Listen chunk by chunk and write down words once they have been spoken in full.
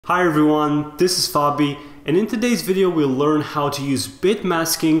Hi everyone, this is Fabi, and in today's video we'll learn how to use bit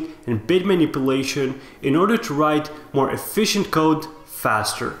masking and bit manipulation in order to write more efficient code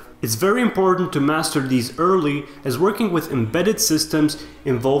faster. It's very important to master these early, as working with embedded systems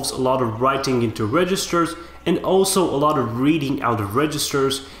involves a lot of writing into registers and also a lot of reading out of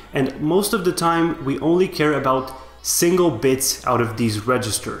registers, and most of the time we only care about single bits out of these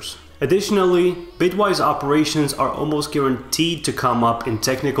registers. Additionally, bitwise operations are almost guaranteed to come up in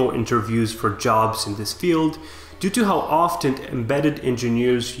technical interviews for jobs in this field due to how often embedded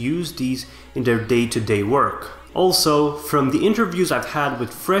engineers use these in their day-to-day work. Also, from the interviews I've had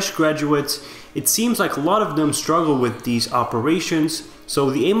with fresh graduates, it seems like a lot of them struggle with these operations, so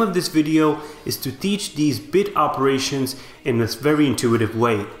the aim of this video is to teach these bit operations in this very intuitive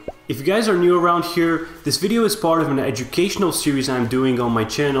way. If you guys are new around here, this video is part of an educational series I'm doing on my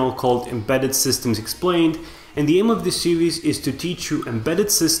channel called Embedded Systems Explained, and the aim of this series is to teach you embedded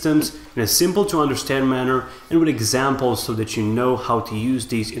systems in a simple to understand manner and with examples so that you know how to use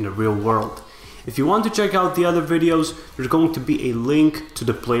these in the real world. If you want to check out the other videos, there's going to be a link to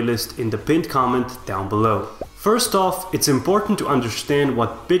the playlist in the pinned comment down below. First off, it's important to understand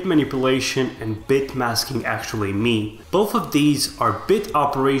what bit manipulation and bit masking actually mean. Both of these are bit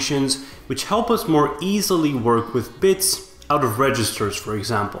operations which help us more easily work with bits out of registers, for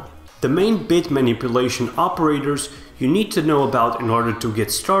example. The main bit manipulation operators you need to know about in order to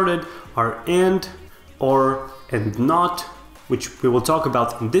get started are AND, OR, and NOT, which we will talk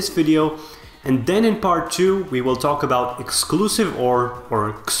about in this video. And then in part 2 we will talk about exclusive OR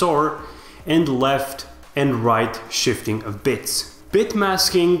XOR and left and right shifting of bits. Bit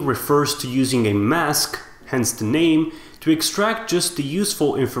masking refers to using a mask, hence the name, to extract just the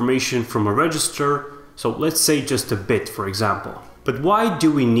useful information from a register, so let's say just a bit for example. But why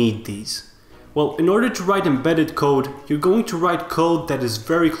do we need these? Well, in order to write embedded code, you're going to write code that is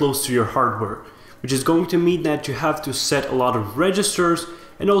very close to your hardware, which is going to mean that you have to set a lot of registers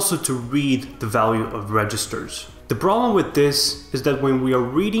and also to read the value of registers. The problem with this is that when we are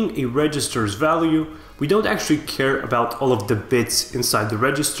reading a register's value, we don't actually care about all of the bits inside the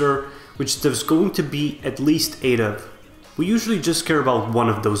register, which there's going to be at least 8 of. We usually just care about one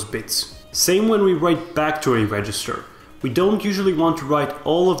of those bits. Same when we write back to a register. We don't usually want to write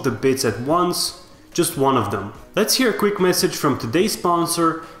all of the bits at once, just one of them. Let's hear a quick message from today's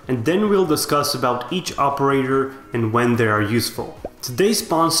sponsor, and then we'll discuss about each operator and when they are useful. Today's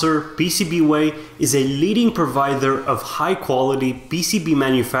sponsor, PCBWay, is a leading provider of high-quality PCB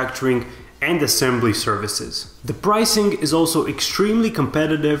manufacturing and assembly services. The pricing is also extremely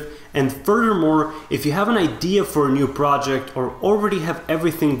competitive, and furthermore, if you have an idea for a new project or already have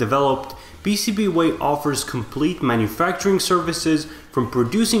everything developed, PCBWay offers complete manufacturing services from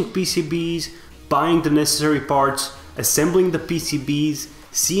producing PCBs, buying the necessary parts, assembling the PCBs,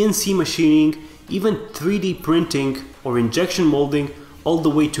 CNC machining, even 3D printing or injection molding, all the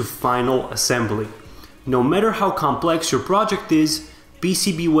way to final assembly. No matter how complex your project is,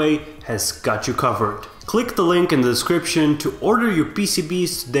 PCBWay has got you covered. Click the link in the description to order your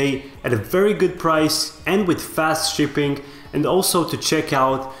PCBs today at a very good price and with fast shipping, and also to check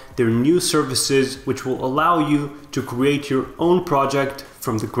out their new services which will allow you to create your own project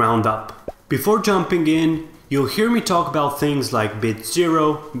from the ground up. Before jumping in, you'll hear me talk about things like bit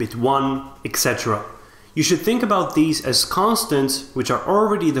 0, bit 1, etc. You should think about these as constants which are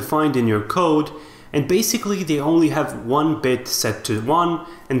already defined in your code, and basically they only have one bit set to 1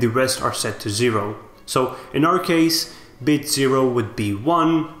 and the rest are set to 0. So in our case, bit 0 would be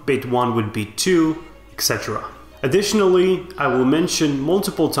 1, bit 1 would be 2, etc. Additionally, I will mention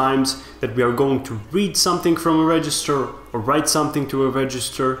multiple times that we are going to read something from a register or write something to a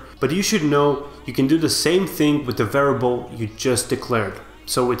register, but you should know you can do the same thing with the variable you just declared.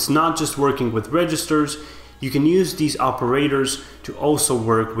 So it's not just working with registers, you can use these operators to also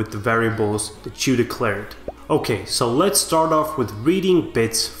work with the variables that you declared. Okay, so let's start off with reading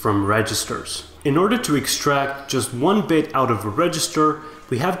bits from registers. In order to extract just one bit out of a register,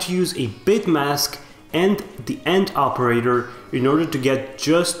 we have to use a bit mask and the AND operator in order to get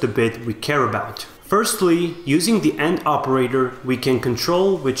just the bit we care about. Firstly, using the AND operator, we can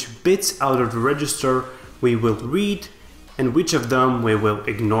control which bits out of the register we will read and which of them we will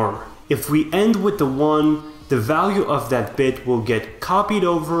ignore. If we end with the 1, the value of that bit will get copied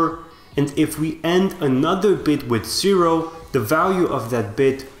over, and if we end another bit with 0, the value of that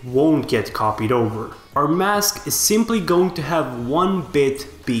bit won't get copied over. Our mask is simply going to have one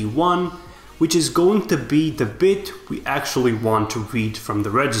bit be 1, which is going to be the bit we actually want to read from the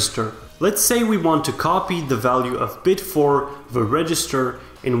register. Let's say we want to copy the value of bit 4 of a register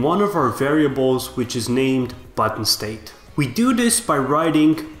in one of our variables which is named button state. We do this by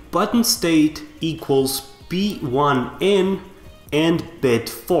writing button state equals B1 and bit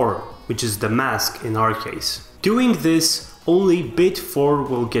 4, which is the mask in our case. Doing this, only bit 4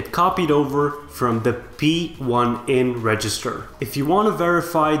 will get copied over from the P1 register. If you want to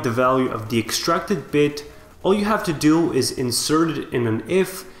verify the value of the extracted bit, all you have to do is insert it in an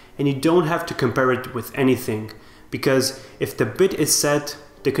if, and you don't have to compare it with anything, because if the bit is set,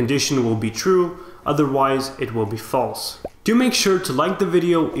 the condition will be true, otherwise it will be false. Do make sure to like the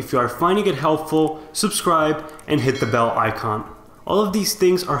video if you are finding it helpful, subscribe, and hit the bell icon. All of these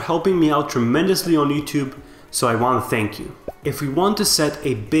things are helping me out tremendously on YouTube, so I want to thank you. If we want to set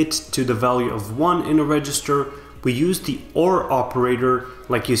a bit to the value of 1 in a register, we use the OR operator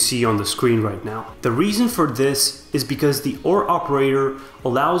like you see on the screen right now. The reason for this is because the OR operator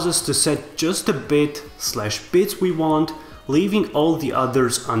allows us to set just the bit/bits we want, leaving all the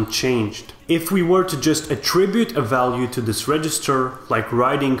others unchanged. If we were to just attribute a value to this register, like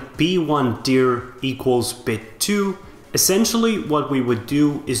writing B1 dir equals bit 2, essentially what we would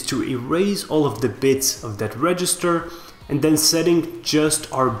do is to erase all of the bits of that register and then setting just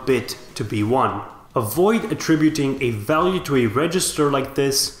our bit to be 1. Avoid attributing a value to a register like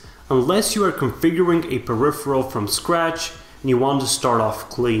this unless you are configuring a peripheral from scratch and you want to start off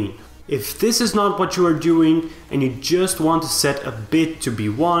clean. If this is not what you are doing and you just want to set a bit to be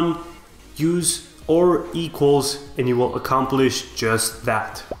 1, use OR equals and you will accomplish just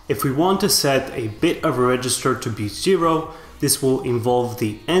that. If we want to set a bit of a register to be 0, this will involve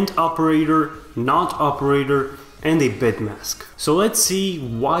the AND operator, NOT operator, and a bit mask. So let's see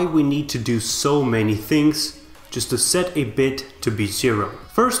why we need to do so many things just to set a bit to be 0.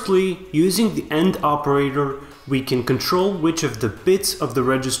 Firstly, using the AND operator, we can control which of the bits of the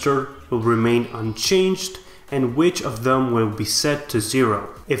register will remain unchanged and which of them will be set to 0.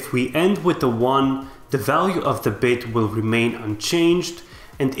 If we end with the 1, the value of the bit will remain unchanged,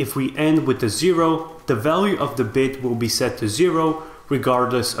 and if we end with the 0, the value of the bit will be set to 0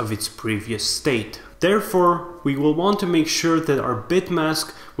 regardless of its previous state. Therefore, we will want to make sure that our bit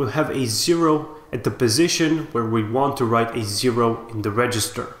mask will have a 0 at the position where we want to write a 0 in the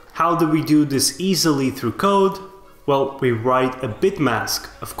register. How do we do this easily through code? Well, we write a bit mask,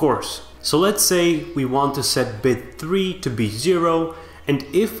 of course. So let's say we want to set bit 3 to be 0, and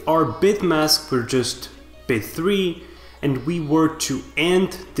if our bit mask were just bit 3 and we were to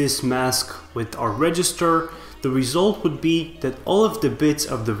AND this mask with our register, the result would be that all of the bits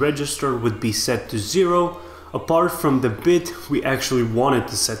of the register would be set to 0, apart from the bit we actually wanted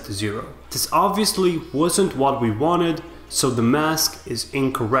to set to 0. This obviously wasn't what we wanted, so the mask is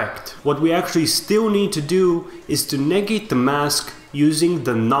incorrect. What we actually still need to do is to negate the mask using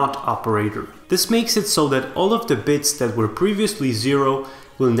the NOT operator. This makes it so that all of the bits that were previously 0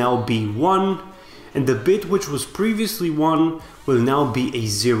 will now be 1, and the bit which was previously 1 will now be a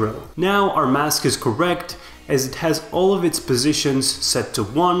 0. Now our mask is correct, as it has all of its positions set to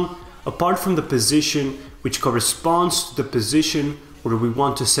 1, apart from the position which corresponds to the position where we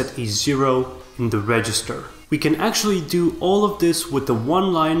want to set a 0 in the register. We can actually do all of this with the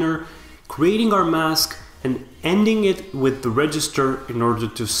one-liner, creating our mask and ending it with the register in order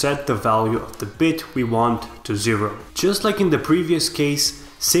to set the value of the bit we want to 0. Just like in the previous case,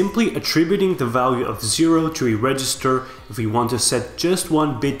 simply attributing the value of 0 to a register if we want to set just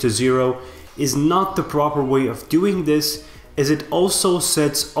one bit to 0 is not the proper way of doing this, as it also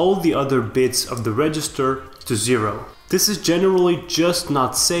sets all the other bits of the register to 0. This is generally just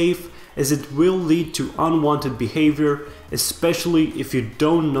not safe, as it will lead to unwanted behavior, especially if you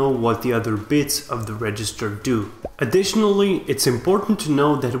don't know what the other bits of the register do. Additionally, it's important to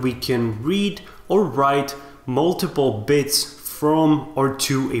know that we can read or write multiple bits from or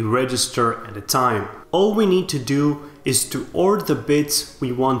to a register at a time. All we need to do is to OR the bits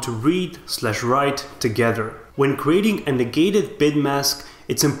we want to read/write together. When creating a negated bit mask,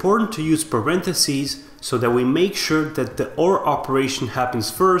 it's important to use parentheses so that we make sure that the OR operation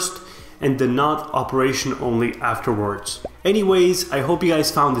happens first and the NOT operation only afterwards. Anyways, I hope you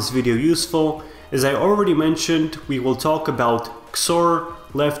guys found this video useful. As I already mentioned, we will talk about XOR,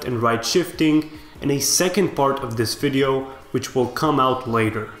 left and right shifting, in a second part of this video, which will come out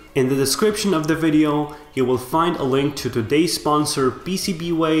later. In the description of the video, you will find a link to today's sponsor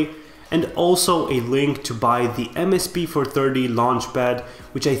PCBWay, and also a link to buy the MSP430 Launchpad,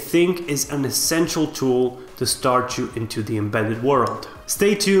 which I think is an essential tool to start you into the embedded world.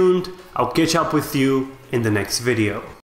 Stay tuned, I'll catch up with you in the next video.